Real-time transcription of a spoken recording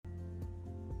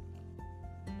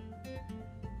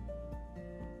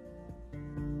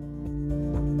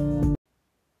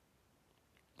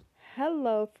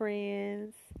Hello,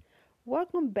 friends.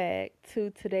 Welcome back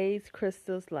to today's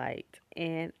Crystal's Light,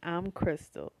 and I'm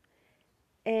Crystal.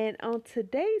 And on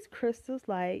today's Crystal's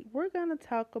Light, we're going to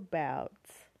talk about.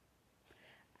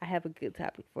 I have a good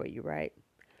topic for you, right?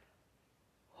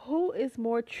 Who is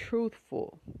more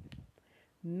truthful,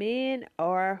 men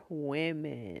or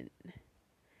women?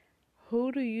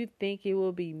 Who do you think it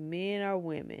will be, men or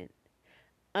women?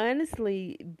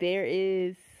 Honestly, there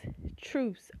is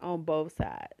truths on both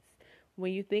sides.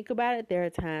 When you think about it, there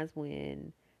are times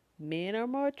when men are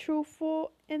more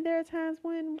truthful, and there are times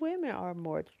when women are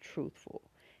more truthful.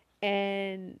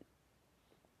 And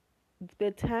the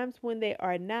times when they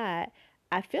are not,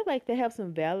 I feel like they have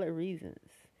some valid reasons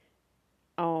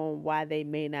on why they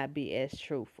may not be as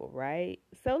truthful, right?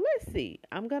 So let's see.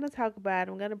 I'm going to talk about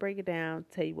it. I'm going to break it down,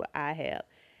 tell you what I have.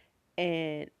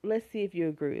 And let's see if you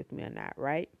agree with me or not,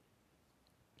 right?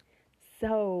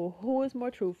 So, who is more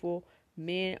truthful,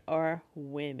 men or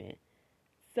women?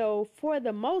 So, for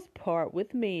the most part,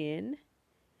 with men,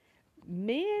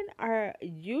 men are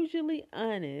usually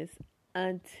honest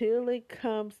until it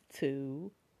comes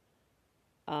to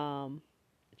um,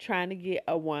 trying to get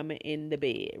a woman in the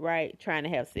bed, right? Trying to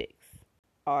have sex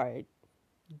or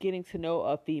getting to know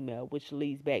a female, which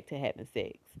leads back to having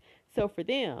sex. So, for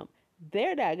them,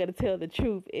 they're not going to tell the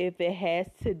truth if it has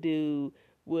to do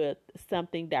with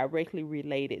something directly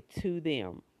related to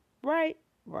them, right?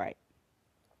 Right.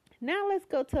 Now, let's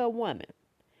go to a woman.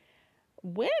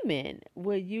 Women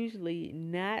will usually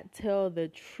not tell the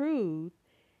truth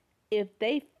if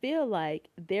they feel like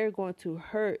they're going to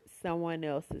hurt someone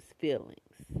else's feelings.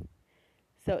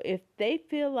 So if they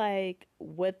feel like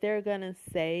what they're going to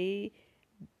say,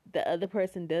 the other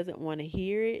person doesn't want to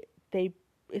hear it,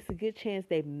 it's a good chance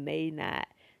they may not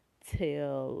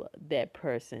tell that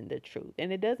person the truth.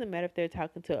 And it doesn't matter if they're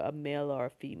talking to a male or a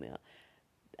female.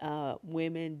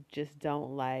 Women just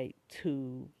don't like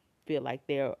to feel like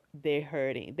they're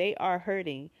hurting. They are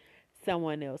hurting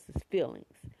someone else's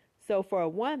feelings. So for a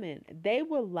woman, they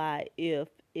will lie if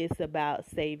it's about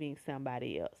saving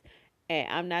somebody else. And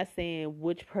I'm not saying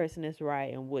which person is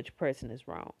right and which person is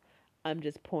wrong. I'm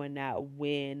just pointing out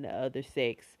when the other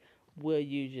sex will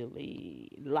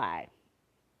usually lie.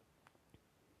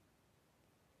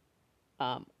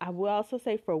 I will also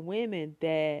say for women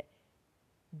that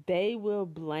they will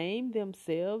blame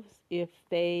themselves if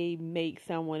they make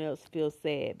someone else feel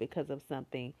sad because of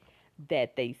something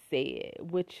that they said,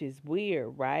 which is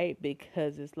weird, right?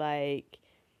 Because it's like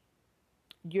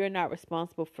you're not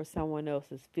responsible for someone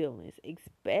else's feelings,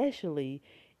 especially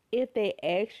if they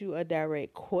ask you a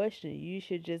direct question. You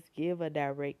should just give a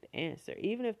direct answer,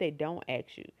 even if they don't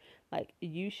ask you. Like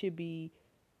you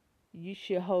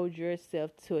should hold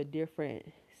yourself to a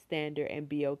different standard and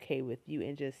be okay with you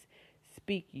and just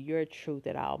speak your truth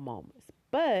at all moments.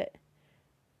 But,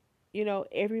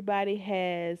 everybody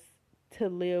has to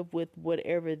live with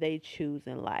whatever they choose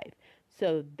in life.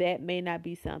 So that may not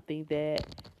be something that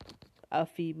a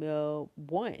female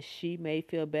wants. She may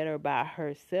feel better about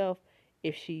herself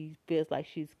if she feels like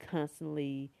she's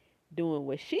constantly doing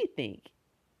what she think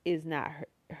is not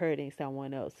hurting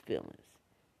someone else's feelings.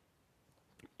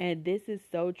 And this is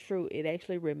so true. It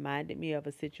actually reminded me of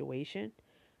a situation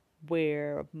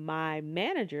where my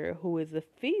manager, who is a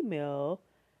female,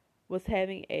 was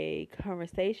having a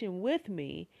conversation with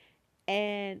me,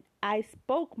 and I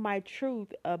spoke my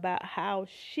truth about how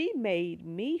she made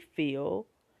me feel.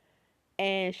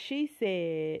 And she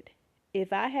said,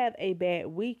 if I have a bad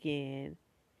weekend,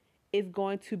 it's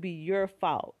going to be your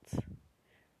fault.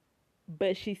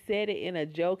 But she said it in a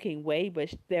joking way,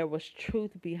 but there was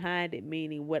truth behind it,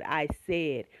 meaning what I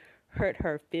said hurt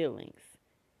her feelings,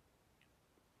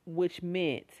 which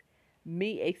meant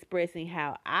me expressing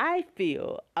how I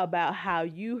feel about how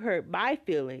you hurt my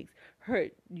feelings,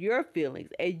 hurt your feelings,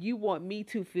 and you want me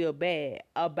to feel bad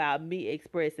about me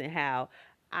expressing how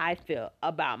I feel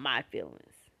about my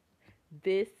feelings.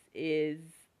 This is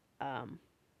um,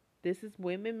 this is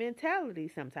women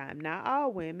mentality sometimes. Not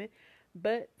all women,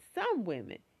 but some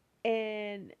women.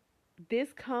 And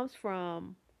this comes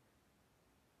from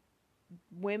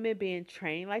women being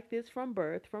trained like this from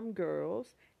birth, from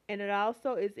girls. And it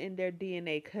also is in their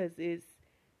DNA because it's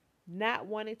not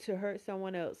wanting to hurt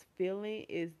someone else's feeling.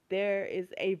 Is there is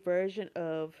a version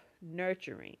of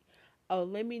nurturing. Oh,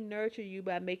 let me nurture you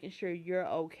by making sure you're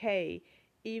okay,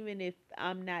 even if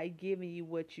I'm not giving you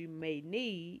what you may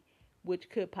need, which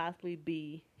could possibly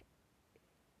be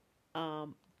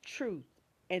truth.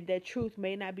 And that truth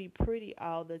may not be pretty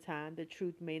all the time. The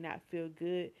truth may not feel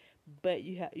good, but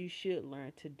you should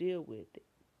learn to deal with it.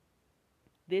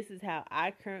 This is how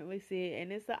I currently see it,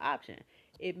 and it's an option.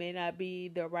 It may not be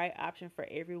the right option for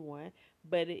everyone,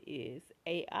 but it is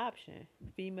a option.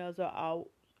 Females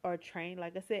are trained,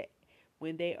 like I said,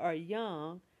 when they are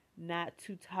young, not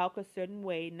to talk a certain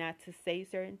way, not to say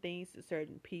certain things to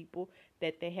certain people,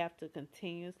 that they have to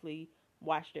continuously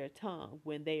watch their tongue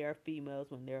when they are females,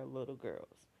 when they're little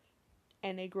girls.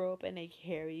 And they grow up and they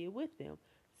carry it with them.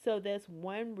 So that's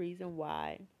one reason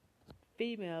why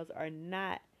females are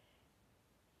not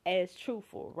as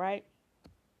truthful, right?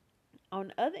 On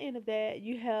the other end of that,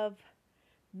 you have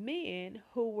men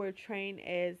who were trained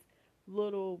as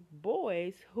little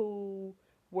boys who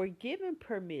were given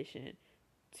permission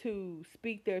to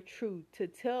speak their truth, to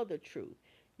tell the truth.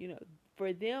 You know,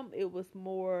 for them, it was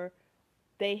more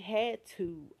they had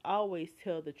to always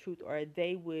tell the truth, or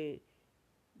they would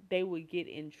get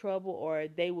in trouble, or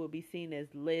they would be seen as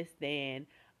less than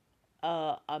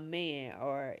a man,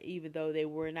 or even though they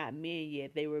were not men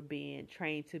yet, they were being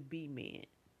trained to be men.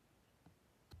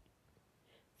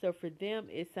 So for them,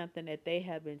 it's something that they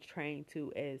have been trained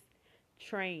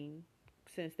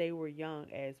since they were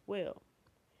young as well.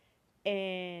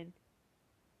 And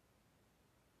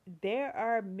there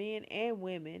are men and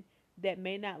women that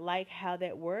may not like how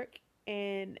that work,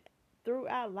 and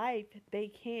throughout life they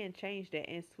can change that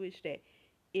and switch that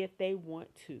if they want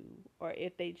to, or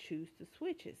if they choose to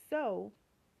switch it. So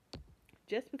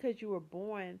just because you were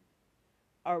born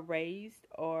or raised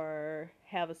or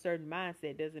have a certain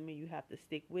mindset doesn't mean you have to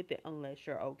stick with it unless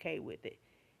you're okay with it.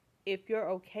 If you're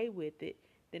okay with it,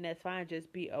 then that's fine.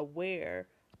 Just be aware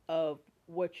of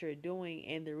what you're doing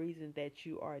and the reason that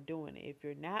you are doing it. If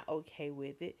you're not okay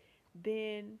with it,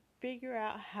 then figure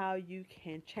out how you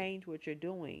can change what you're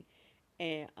doing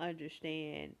and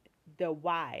understand the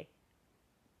why